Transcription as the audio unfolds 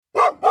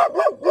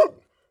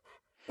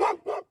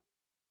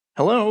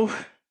Hello,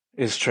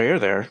 is Treyer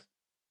there?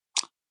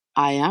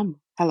 I am.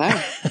 Hello.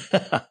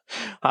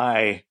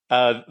 Hi.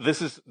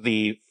 This is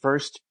the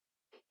first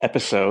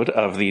episode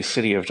of the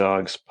City of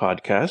Dogs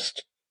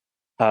podcast.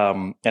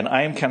 And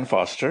I am Ken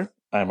Foster.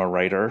 I'm a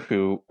writer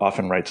who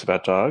often writes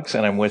about dogs,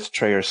 and I'm with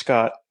Treyer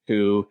Scott,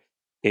 who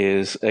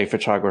is a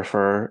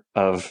photographer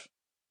of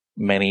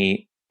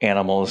many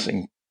animals,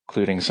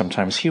 including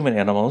sometimes human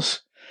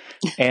animals.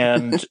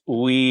 And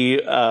we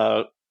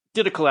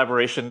did a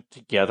collaboration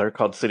together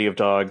called City of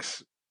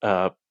Dogs,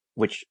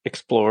 which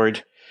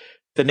explored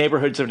the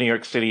neighborhoods of New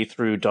York City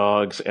through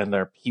dogs and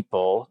their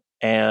people,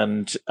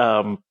 and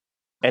now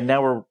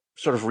we're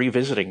sort of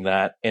revisiting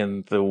that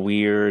in the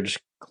weird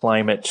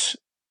climate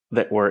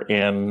that we're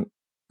in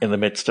the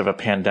midst of a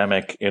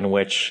pandemic, in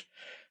which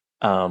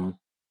now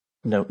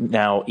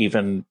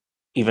even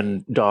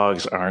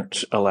dogs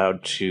aren't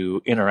allowed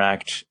to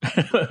interact,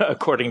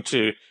 according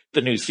to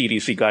the new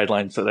CDC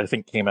guidelines that I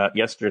think came out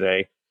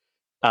yesterday.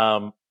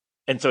 Um,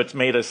 and so it's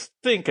made us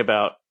think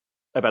about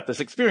this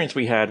experience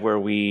we had where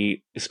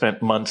we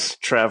spent months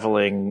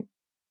traveling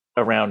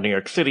around New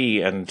York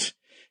City and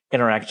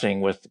interacting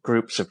with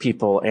groups of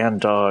people and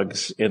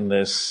dogs in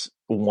this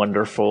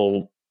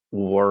wonderful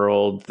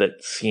world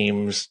that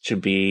seems to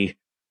be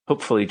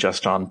hopefully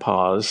just on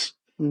pause.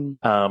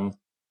 Um,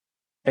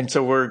 and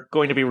so we're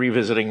going to be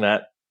revisiting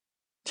that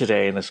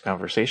today in this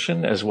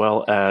conversation, as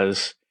well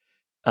as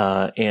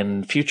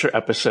in future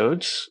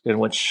episodes in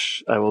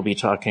which I will be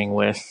talking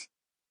with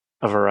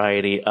a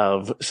variety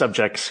of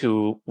subjects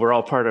who were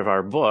all part of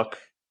our book,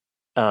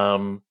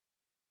 and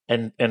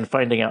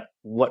finding out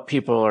what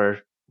people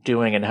are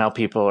doing and how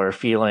people are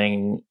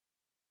feeling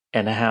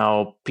and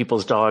how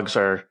people's dogs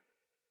are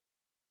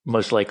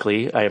most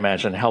likely, I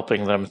imagine,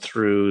 helping them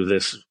through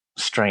this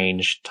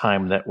strange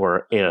time that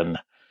we're in.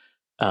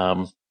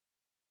 Um,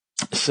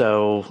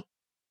 so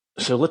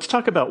let's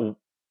talk about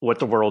what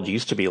the world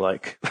used to be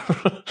like.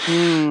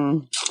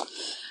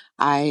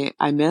 I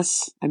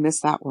miss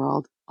that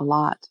world a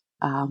lot.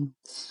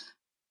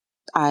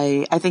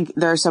 I think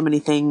there are so many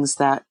things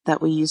that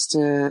we used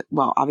to,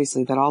 well,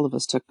 obviously that all of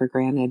us took for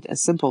granted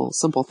as simple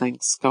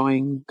things,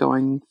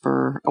 going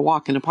for a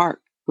walk in a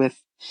park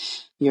with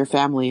your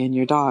family and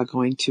your dog,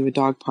 going to a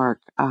dog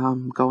park,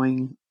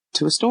 going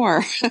to a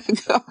store,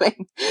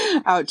 going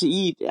out to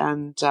eat.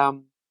 And,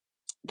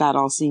 that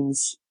all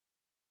seems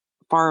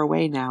far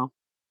away now.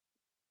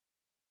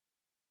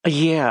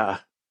 Yeah.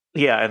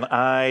 Yeah.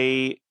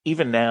 And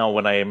even now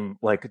when I'm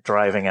like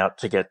driving out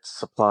to get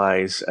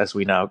supplies, as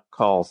we now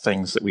call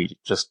things that we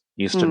just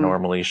used to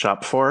normally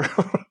shop for,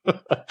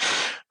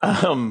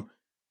 but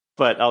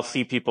I'll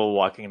see people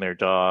walking their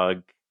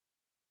dog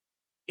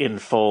in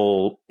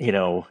full,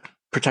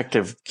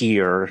 protective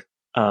gear,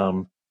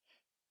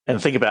 and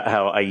think about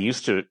how I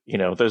used to,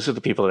 those are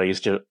the people that I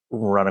used to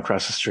run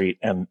across the street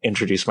and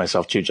introduce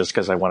myself to just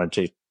because I wanted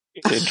to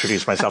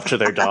introduce myself to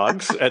their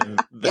dogs. And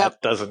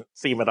that doesn't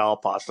seem at all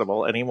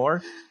possible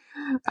anymore.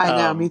 I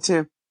know, me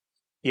too.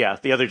 Yeah.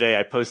 The other day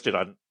I posted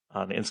on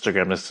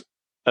Instagram this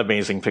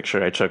amazing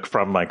picture I took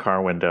from my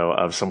car window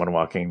of someone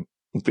walking,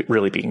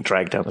 really being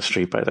dragged down the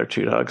street by their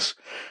two dogs,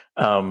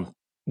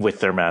 with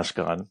their mask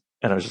on.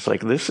 And I was just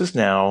like, this is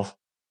now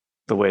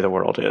the way the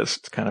world is.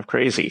 It's kind of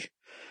crazy.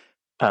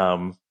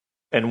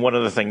 And one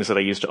of the things that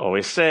I used to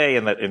always say,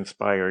 and that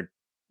inspired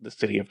the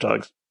City of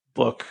Dogs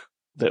book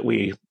that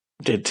we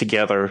did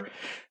together,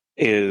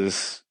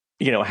 is,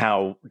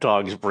 how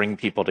dogs bring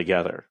people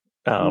together.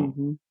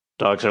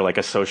 Dogs are like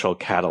a social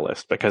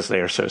catalyst because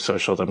they are so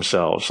social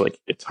themselves. Like,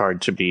 it's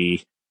hard to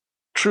be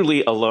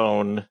truly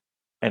alone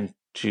and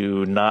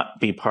to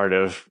not be part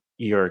of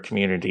your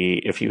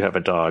community if you have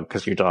a dog,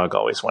 because your dog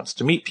always wants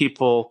to meet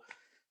people.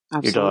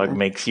 Absolutely. Your dog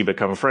makes you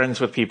become friends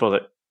with people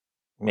that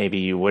maybe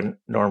you wouldn't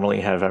normally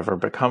have ever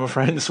become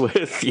friends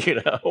with,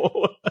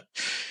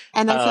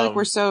 And I feel like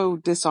we're so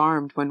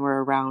disarmed when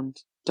we're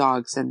around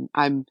dogs. And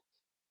I'm,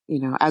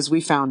 as we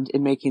found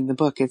in making the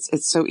book,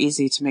 it's so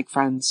easy to make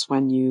friends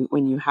when you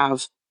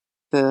have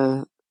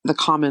the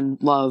common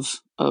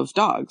love of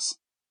dogs.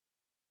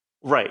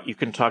 Right. You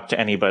can talk to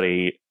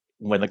anybody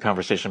when the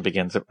conversation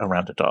begins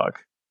around a dog.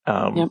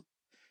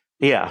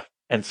 Yeah.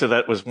 And so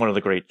that was one of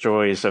the great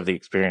joys of the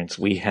experience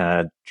we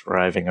had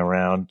driving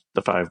around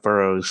the 5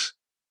 boroughs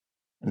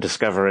and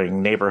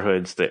discovering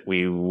neighborhoods that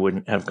we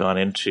wouldn't have gone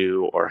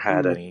into or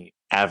had any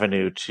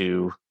avenue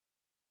to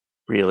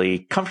really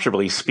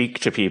comfortably speak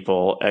to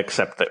people,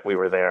 except that we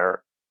were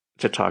there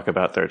to talk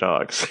about their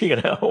dogs,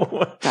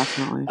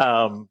 Definitely.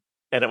 And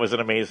it was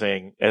an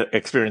amazing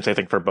experience, I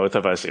think, for both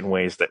of us in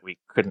ways that we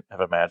couldn't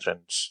have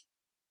imagined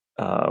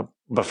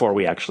before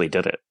we actually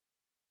did it.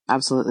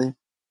 Absolutely.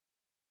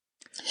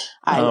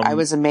 I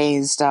was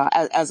amazed,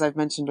 as I've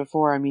mentioned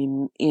before. I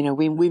mean,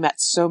 we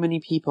met so many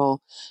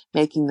people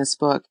making this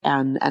book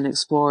and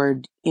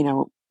explored,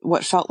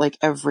 what felt like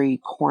every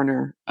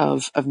corner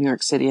of New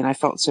York City. And I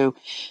felt so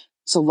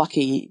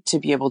lucky to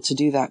be able to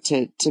do that,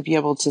 to be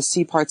able to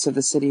see parts of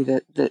the city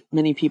that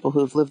many people who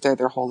have lived there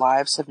their whole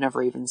lives have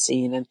never even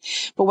seen.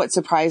 But what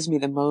surprised me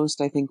the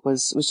most, I think,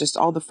 was just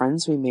all the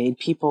friends we made,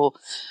 people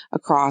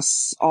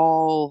across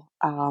all,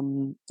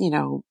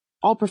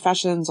 all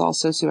professions, all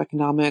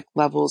socioeconomic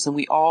levels. And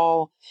we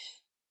all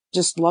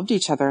just loved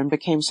each other and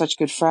became such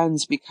good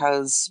friends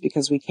because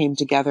we came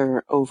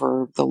together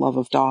over the love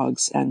of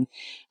dogs. And,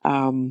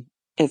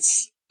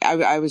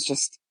 I was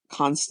just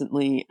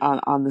constantly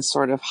on this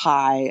sort of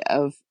high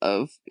of,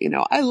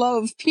 I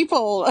love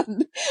people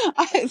and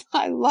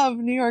I love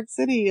New York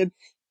City, and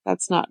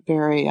that's not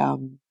very,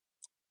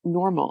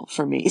 normal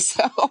for me.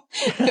 So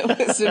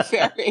it was a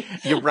very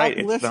You're right,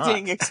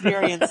 uplifting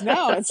experience.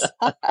 No, it's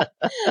not.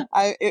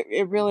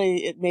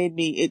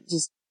 It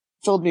just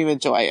filled me with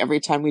joy every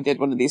time we did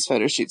one of these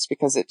photo shoots,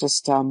 because it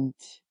just,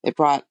 it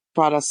brought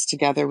us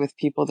together with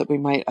people that we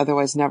might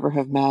otherwise never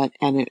have met.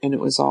 And it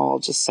was all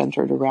just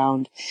centered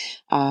around,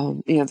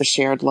 the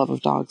shared love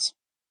of dogs.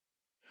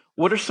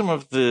 What are some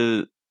of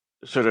the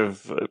sort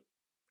of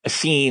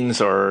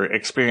scenes or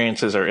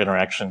experiences or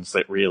interactions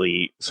that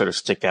really sort of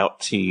stick out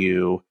to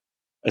you,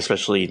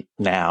 especially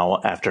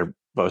now after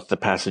both the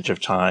passage of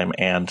time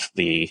and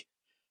the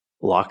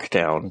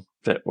lockdown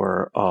that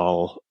we're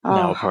all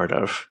now a part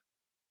of?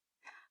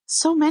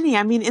 So many.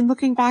 I mean, in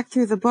looking back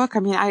through the book,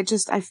 I mean, I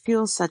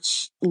feel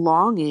such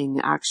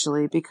longing,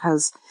 actually,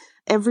 because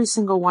every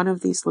single one of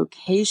these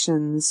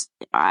locations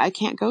I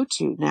can't go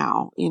to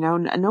now,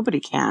 nobody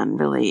can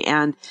really.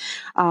 And,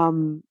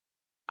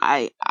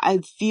 I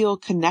feel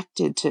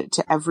connected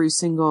to every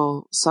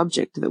single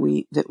subject that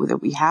we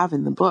have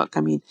in the book.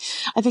 I mean,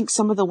 I think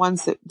some of the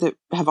ones that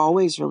have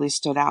always really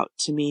stood out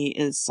to me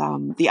is,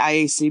 the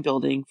IAC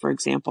building, for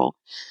example.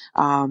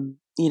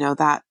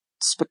 That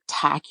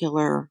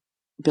spectacular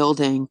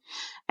building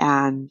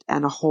and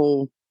a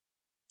whole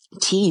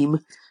team,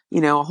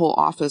 a whole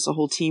office, a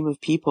whole team of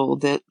people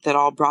that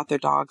all brought their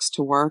dogs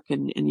to work.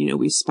 And,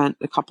 we spent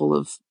a couple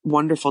of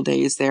wonderful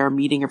days there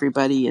meeting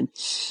everybody and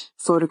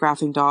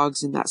photographing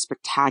dogs in that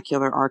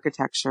spectacular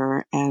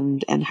architecture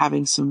and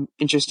having some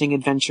interesting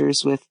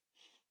adventures with,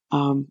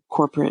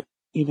 corporate,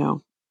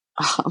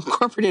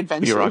 corporate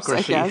adventures,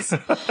 Bureaucracy. I guess.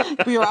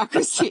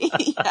 Bureaucracy.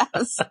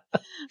 Yes.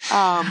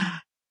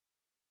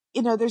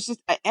 There's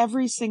just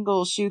every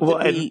single shoot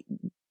and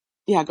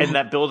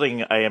that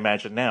building, I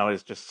imagine now,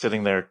 is just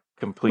sitting there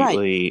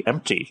completely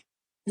empty.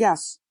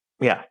 Yes.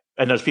 Yeah.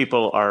 And those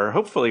people are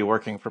hopefully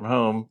working from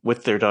home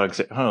with their dogs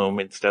at home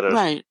instead of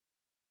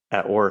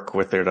at work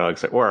with their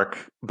dogs at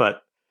work.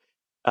 But,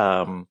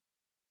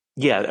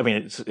 yeah, I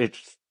mean,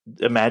 it's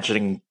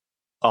imagining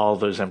all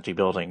those empty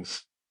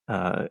buildings.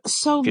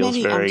 So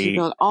many empty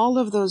buildings, all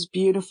of those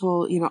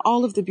beautiful,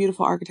 all of the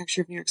beautiful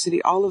architecture of New York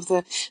City, all of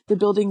the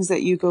buildings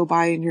that you go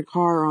by in your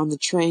car or on the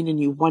train and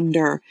you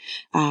wonder,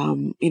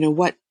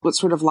 what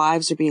sort of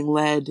lives are being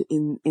led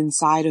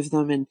inside of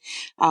them. And,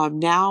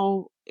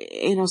 now,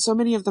 so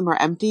many of them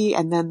are empty.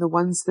 And then the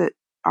ones that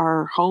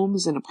are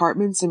homes and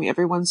apartments, I mean,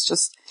 everyone's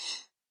just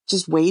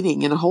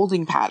waiting in a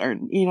holding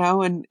pattern,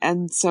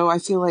 and so I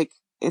feel like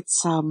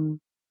it's, there's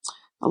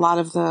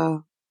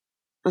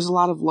a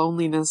lot of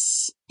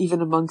loneliness even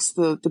amongst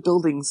the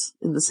buildings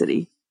in the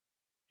city.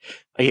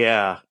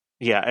 Yeah.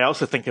 Yeah. I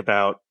also think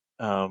about,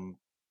 some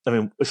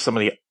of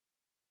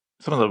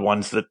the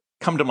ones that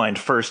come to mind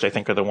first, I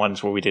think, are the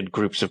ones where we did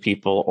groups of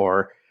people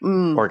or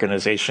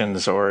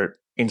organizations or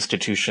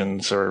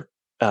institutions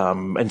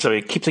and so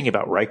I keep thinking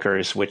about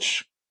Rikers,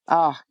 which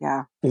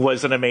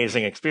was an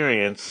amazing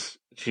experience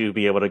to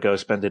be able to go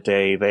spend a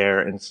day there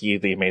and see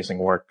the amazing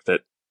work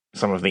that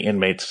some of the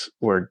inmates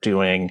were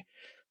doing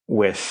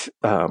with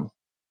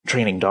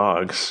training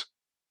dogs.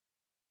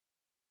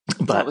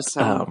 But that was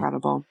so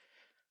incredible.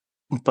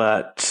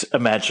 But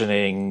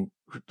imagining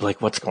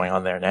like what's going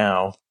on there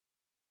now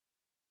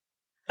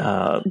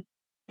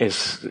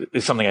is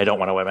something I don't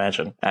want to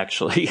imagine,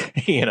 actually.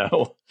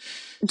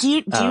 Do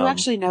you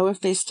actually know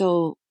if they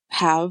still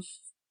have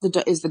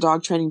is the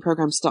dog training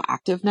program still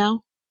active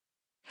now?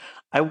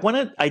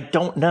 I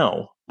don't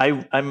know.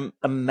 I'm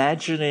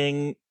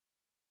imagining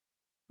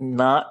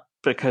not,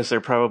 because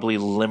they're probably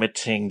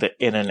limiting the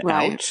in and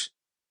out.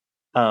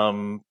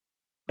 And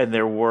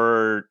there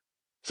were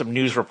some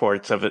news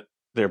reports of it,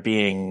 there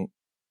being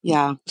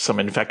some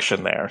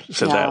infection there.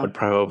 So that would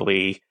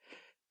probably,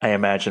 I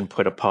imagine,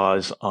 put a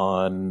pause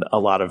on a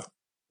lot of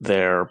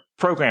their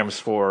programs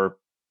for,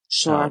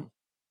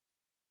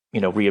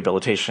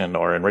 rehabilitation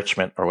or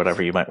enrichment or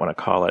whatever you might want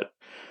to call it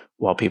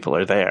while people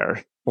are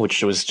there,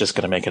 which was just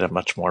going to make it a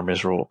much more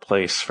miserable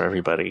place for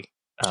everybody.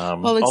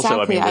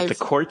 Also, I mean, with the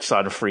courts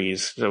on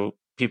freeze, so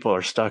people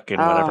are stuck in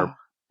whatever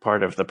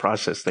part of the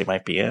process they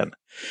might be in.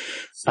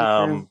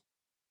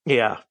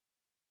 Yeah.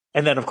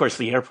 And then, of course,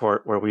 the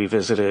airport where we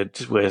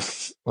visited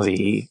with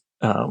the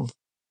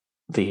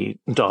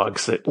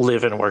dogs that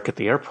live and work at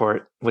the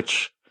airport,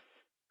 which,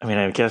 I mean,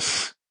 I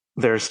guess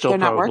there's still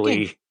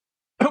probably,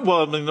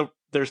 well, I mean,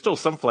 there's still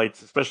some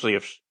flights, especially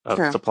of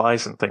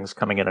supplies and things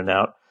coming in and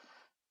out.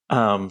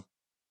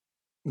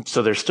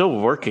 So they're still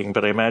working,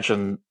 but I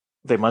imagine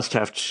they must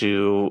have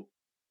to,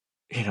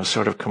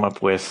 sort of come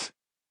up with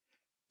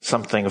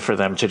something for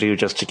them to do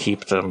just to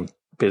keep them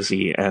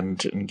busy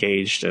and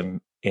engaged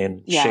and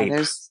in Yeah, shape.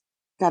 there's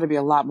got to be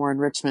a lot more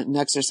enrichment and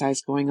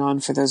exercise going on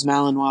for those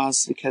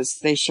Malinois because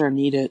they sure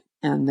need it,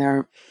 and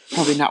they're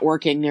probably not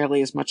working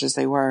nearly as much as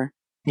they were.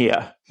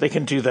 Yeah, they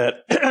can do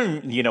that.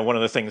 One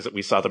of the things that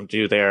we saw them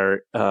do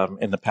there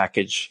in the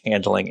package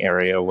handling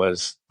area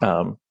was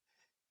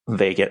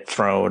they get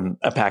thrown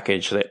a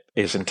package that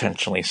is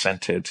intentionally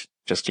scented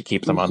just to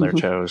keep them on their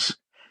toes.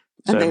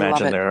 So And I they love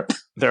imagine it.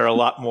 there are a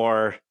lot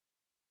more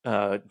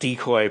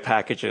decoy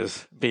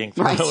packages being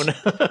thrown.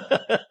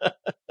 Right.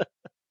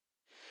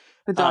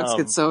 The dogs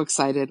get Um, so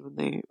excited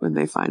when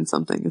they find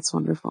something. It's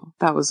wonderful.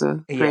 That was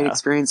a great yeah.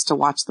 experience to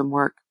watch them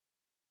work.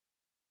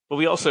 But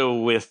we also,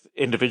 with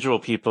individual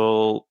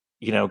people,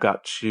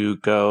 got to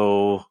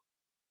go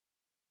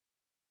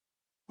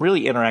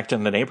really interact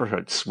in the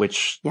neighborhoods,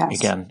 which, Yes.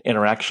 again,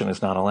 interaction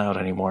is not allowed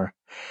anymore.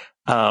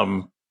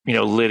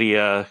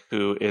 Lydia,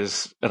 who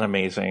is an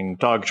amazing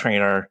dog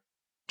trainer,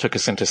 took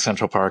us into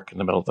Central Park in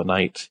the middle of the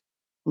night.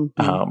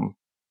 Mm-hmm.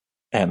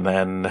 And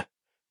then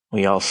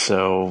we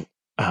also,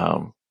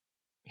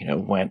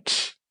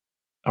 went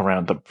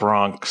around the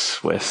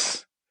Bronx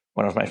with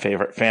one of my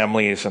favorite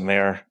families and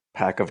their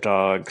pack of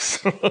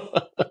dogs.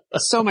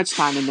 So much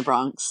time in the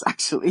Bronx,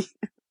 actually.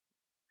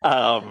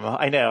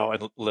 I know,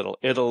 and Little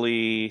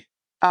Italy.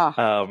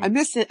 I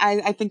miss it.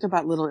 I think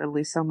about Little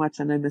Italy so much,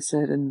 and I miss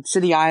it. And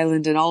City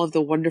Island and all of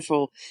the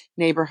wonderful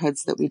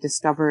neighborhoods that we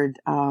discovered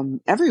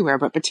everywhere,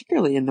 but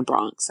particularly in the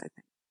Bronx, I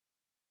think.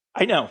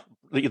 I know.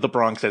 The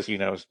Bronx, as you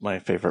know, is my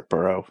favorite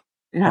borough.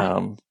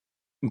 Yeah.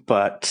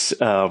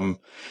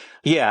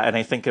 Yeah, and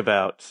I think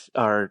about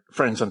our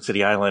friends on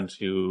City Island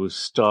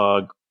whose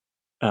dog,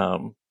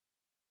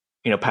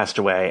 passed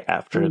away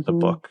after the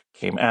book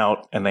came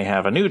out, and they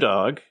have a new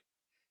dog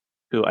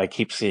who I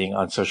keep seeing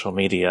on social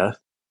media.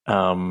 They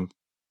have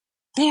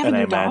a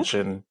new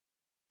dog?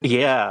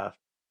 Yeah,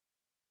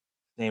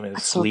 his name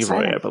is So Leroy,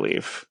 exciting. I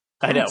believe.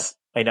 Nice.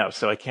 I know.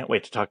 So I can't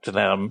wait to talk to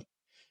them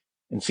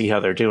and see how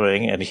they're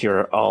doing and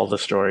hear all the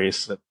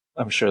stories that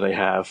I'm sure they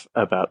have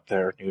about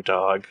their new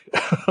dog.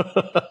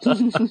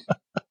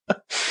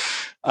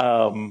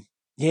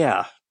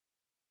 Yeah.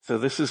 So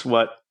this is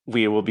what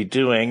we will be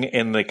doing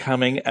in the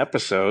coming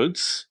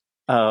episodes.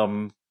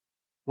 What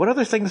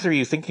other things are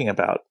you thinking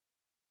about?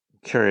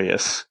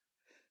 Curious.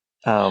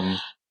 One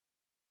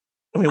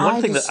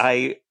thing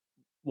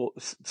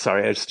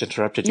sorry, I just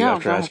interrupted you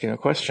after asking a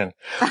question.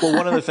 Well,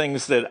 one of the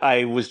things that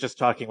I was just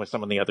talking with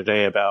someone the other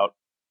day about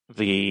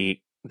the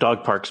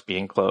dog parks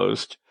being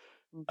closed,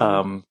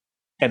 and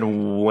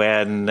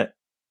when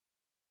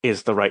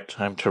is the right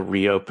time to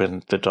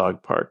reopen the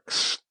dog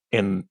parks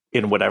in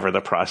whatever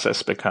the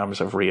process becomes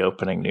of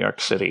reopening New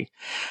York City.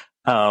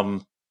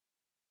 And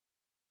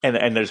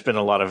there's been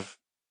a lot of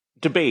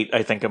debate,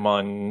 I think,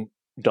 among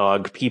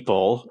dog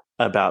people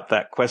about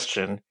that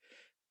question.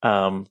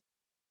 But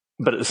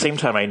at the same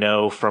time, I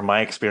know from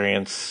my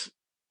experience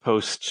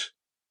post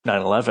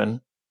 9/11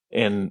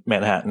 in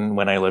Manhattan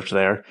when I lived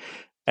there,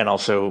 and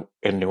also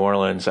in New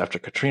Orleans after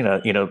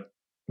Katrina,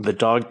 the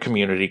dog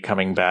community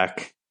coming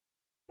back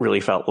really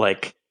felt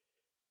like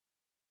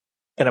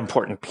an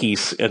important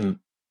piece in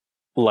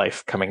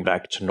life coming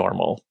back to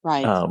normal.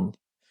 Right.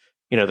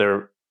 There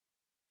are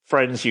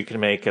friends you can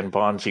make and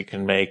bonds you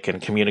can make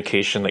and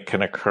communication that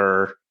can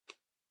occur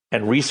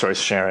and resource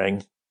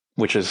sharing,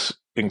 which is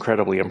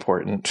incredibly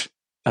important,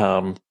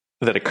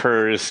 that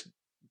occurs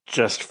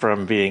just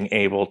from being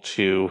able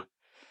to,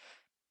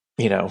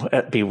 be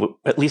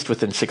at least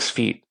within 6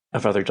 feet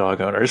of other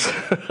dog owners.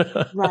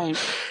 Right.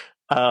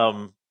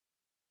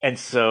 And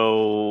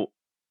so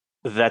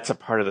that's a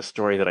part of the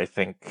story that I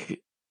think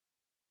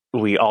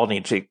we all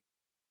need to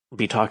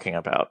be talking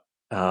about,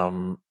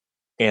 in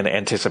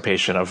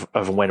anticipation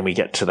of when we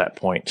get to that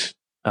point.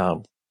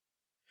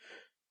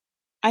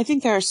 I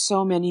think there are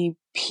so many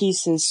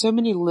pieces, so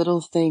many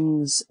little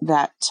things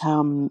that,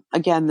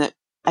 again, that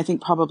I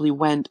think probably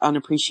went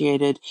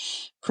unappreciated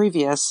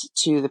previous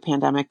to the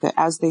pandemic, that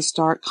as they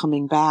start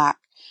coming back,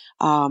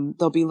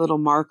 there'll be little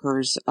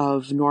markers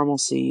of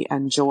normalcy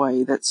and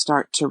joy that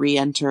start to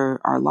re-enter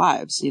our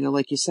lives.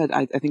 Like you said,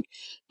 I think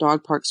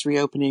dog parks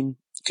reopening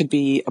could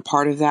be a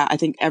part of that. I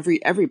think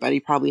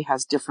everybody probably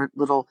has different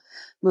little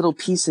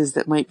pieces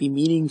that might be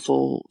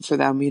meaningful for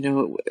them.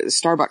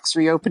 Starbucks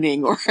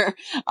reopening or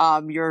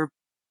your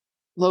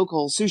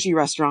local sushi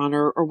restaurant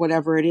or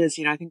whatever it is.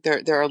 I think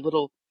there are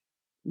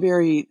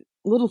very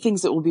little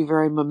things that will be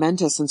very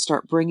momentous and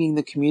start bringing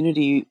the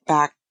community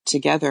back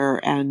together.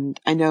 And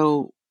I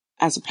know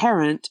as a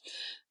parent,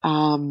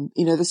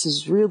 this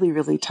is really,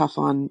 really tough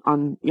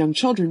on young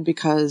children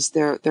because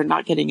they're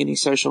not getting any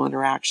social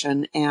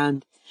interaction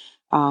and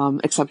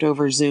except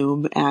over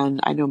Zoom. And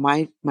I know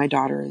my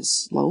daughter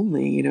is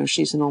lonely.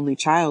 She's an only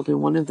child.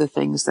 And one of the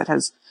things that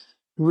has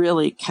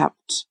really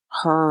kept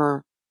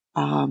her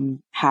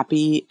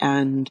happy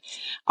and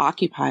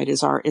occupied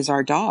is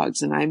our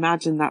dogs. And I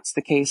imagine that's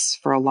the case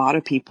for a lot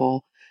of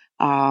people.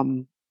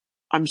 I'm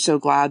so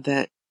glad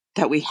that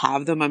that we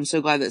have them. I'm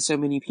so glad that so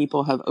many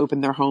people have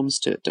opened their homes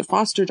to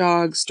foster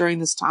dogs during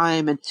this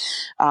time,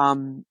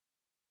 and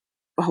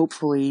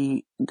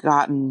hopefully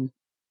gotten,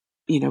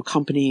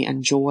 company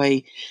and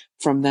joy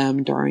from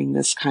them during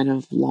this kind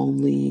of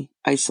lonely,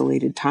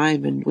 isolated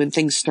time. And when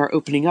things start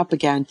opening up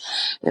again,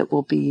 it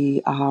will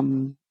be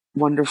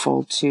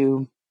wonderful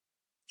to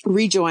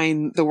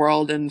rejoin the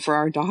world and for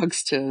our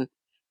dogs to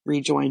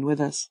rejoin with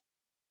us.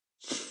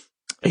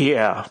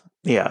 Yeah.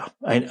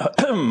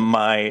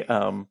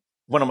 My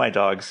one of my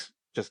dogs,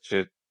 just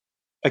to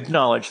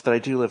acknowledge that I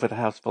do live in a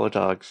house full of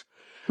dogs.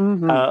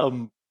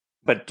 Mm-hmm.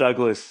 But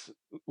Douglas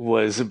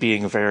was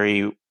being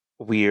very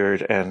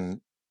weird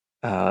and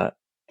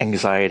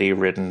anxiety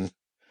ridden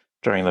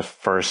during the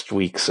first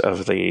weeks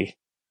of the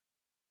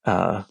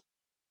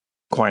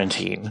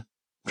quarantine.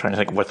 I'm trying to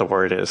think what the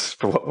word is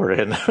for what we're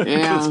in,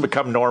 because it's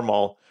become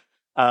normal.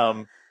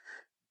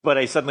 But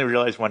I suddenly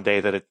realized one day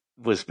that it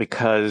was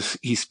because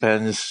he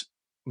spends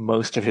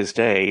most of his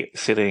day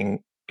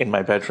sitting in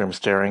my bedroom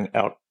staring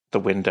out the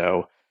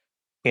window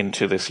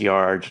into this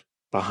yard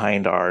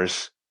behind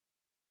ours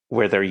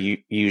where there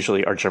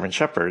usually are German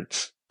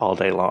Shepherds all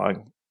day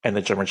long, and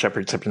the German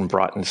Shepherds have been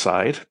brought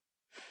inside.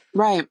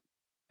 Right.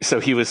 So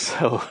he was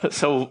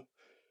so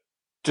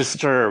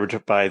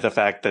disturbed by the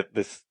fact that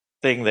this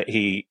thing that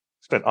he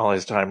spent all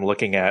his time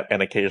looking at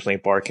and occasionally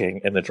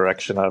barking in the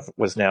direction of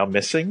was now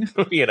missing,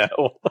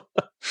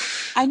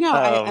 I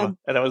know.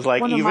 And I was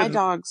like, one of my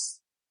dogs.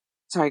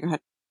 Sorry, go ahead.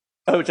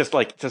 Oh, just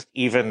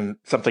even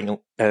something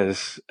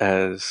as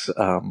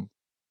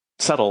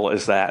subtle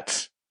as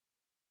that.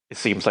 It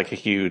seems like a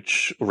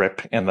huge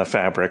rip in the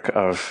fabric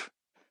of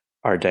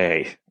our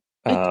day.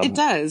 It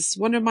does.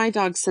 One of my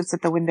dogs sits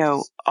at the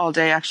window all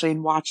day, actually,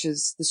 and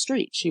watches the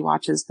street. She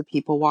watches the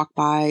people walk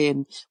by,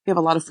 and we have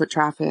a lot of foot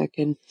traffic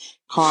and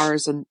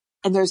cars, and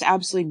there's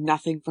absolutely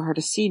nothing for her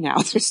to see now.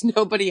 There's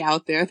nobody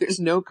out there. There's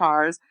no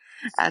cars.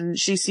 And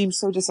she seems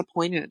so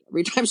disappointed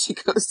every time she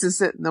goes to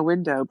sit in the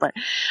window. But,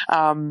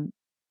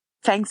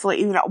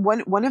 thankfully,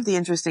 one of the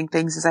interesting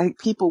things is I think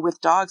people with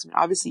dogs,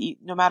 obviously,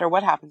 no matter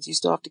what happens, you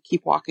still have to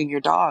keep walking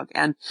your dog.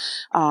 And,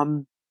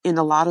 in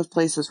a lot of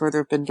places where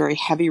there have been very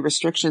heavy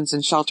restrictions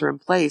and shelter in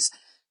place,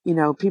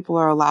 people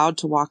are allowed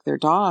to walk their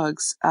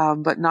dogs,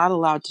 but not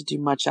allowed to do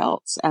much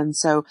else. And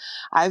so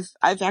I've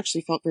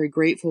actually felt very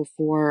grateful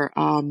for,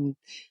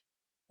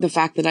 the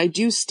fact that I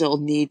do still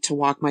need to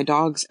walk my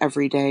dogs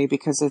every day,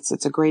 because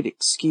it's a great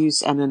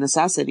excuse and a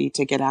necessity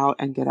to get out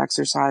and get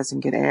exercise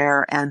and get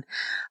air, and,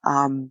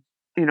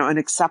 an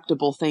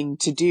acceptable thing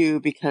to do,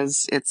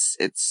 because it's,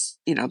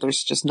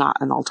 there's just not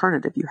an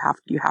alternative.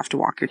 You have to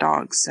walk your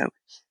dogs. So,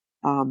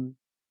 I'm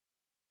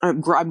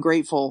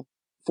grateful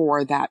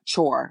for that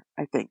chore,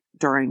 I think,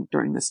 during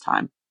this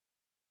time.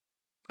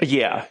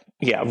 Yeah.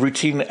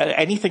 Routine.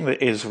 Anything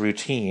that is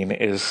routine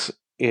is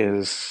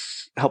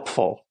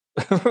helpful.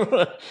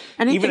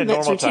 Even in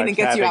normal times,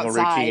 having a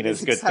routine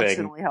is a good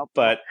thing, helpful.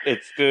 But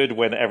it's good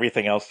when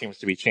everything else seems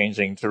to be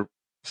changing to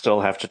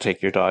still have to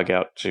take your dog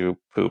out to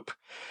poop.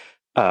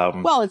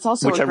 Well, it's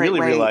also which I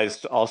really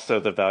realized also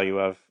the value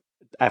of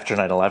after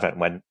 9/11,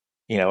 when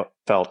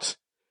felt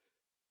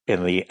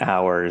in the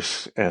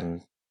hours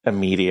and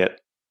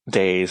immediate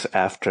days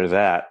after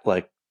that,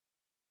 like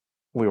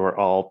we were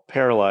all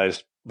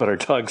paralyzed, but our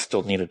dogs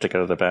still needed to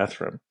go to the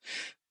bathroom.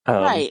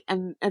 Right.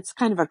 And it's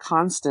kind of a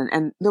constant.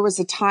 And there was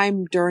a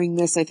time during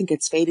this, I think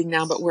it's fading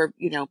now, but where,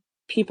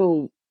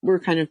 people were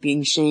kind of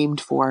being shamed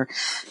for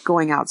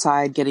going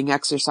outside, getting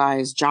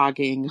exercise,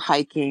 jogging,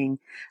 hiking.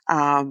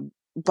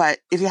 But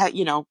if you had,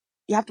 you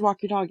have to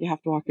walk your dog, you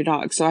have to walk your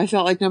dog. So I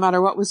felt like no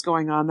matter what was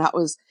going on,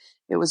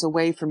 it was a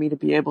way for me to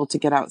be able to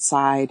get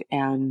outside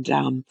and,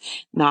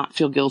 not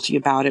feel guilty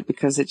about it,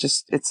 because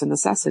it's a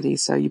necessity.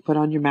 So you put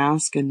on your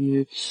mask and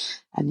you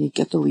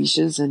get the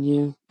leashes and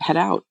you head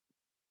out.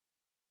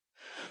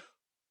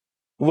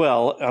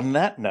 Well, on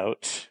that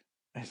note,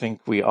 I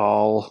think we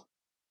all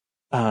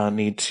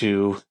need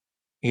to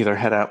either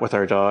head out with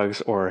our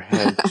dogs or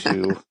head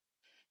to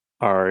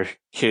our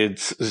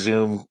kids'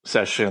 Zoom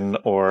session,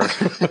 or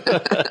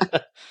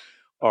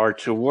or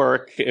to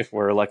work if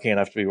we're lucky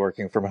enough to be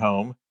working from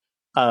home.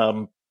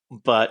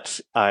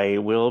 But I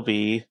will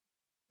be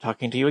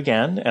talking to you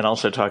again, and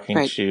also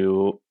talking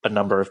to a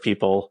number of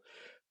people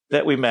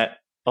that we met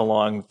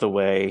along the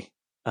way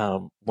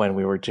when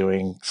we were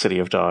doing City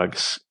of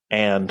Dogs,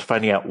 and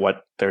finding out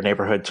what their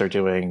neighborhoods are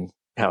doing,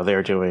 how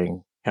they're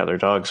doing, how their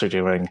dogs are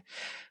doing,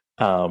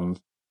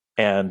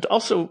 and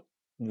also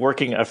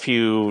working a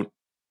few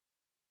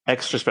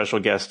extra special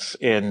guests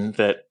in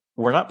that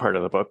were not part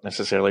of the book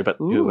necessarily, but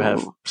who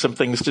have some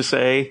things to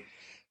say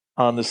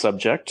on the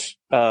subject.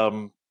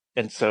 And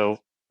so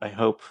I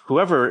hope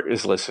whoever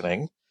is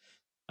listening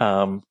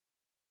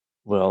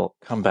will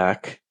come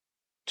back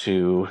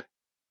to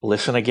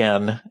listen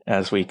again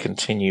as we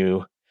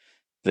continue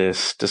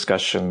this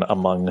discussion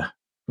among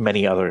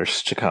many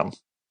others to come.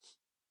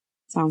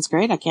 Sounds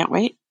great. I can't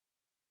wait.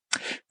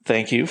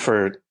 Thank you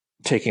for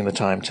taking the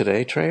time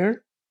today, Treyer.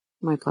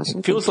 My pleasure.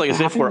 It feels like as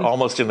if we're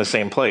almost in the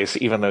same place,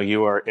 even though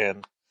you are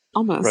in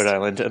Almost. Rhode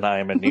Island and I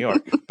am in New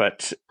York.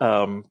 But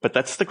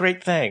that's the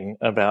great thing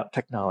about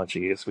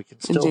technology is we can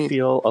still Indeed.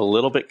 feel a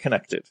little bit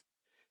connected.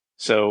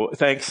 So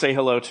thanks. Say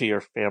hello to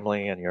your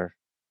family and your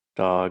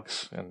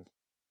dogs, and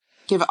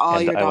Give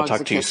all your I will dogs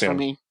talk a to you kiss for soon.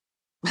 me.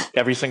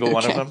 Every single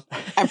one of Okay. them?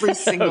 Every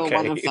single one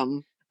Okay. of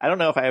them. I don't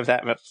know if I have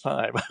that much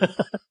time.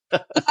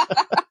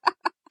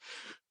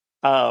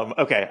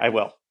 Okay, I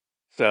will.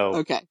 So,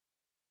 Okay.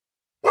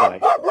 bye.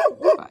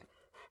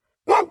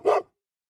 Bye.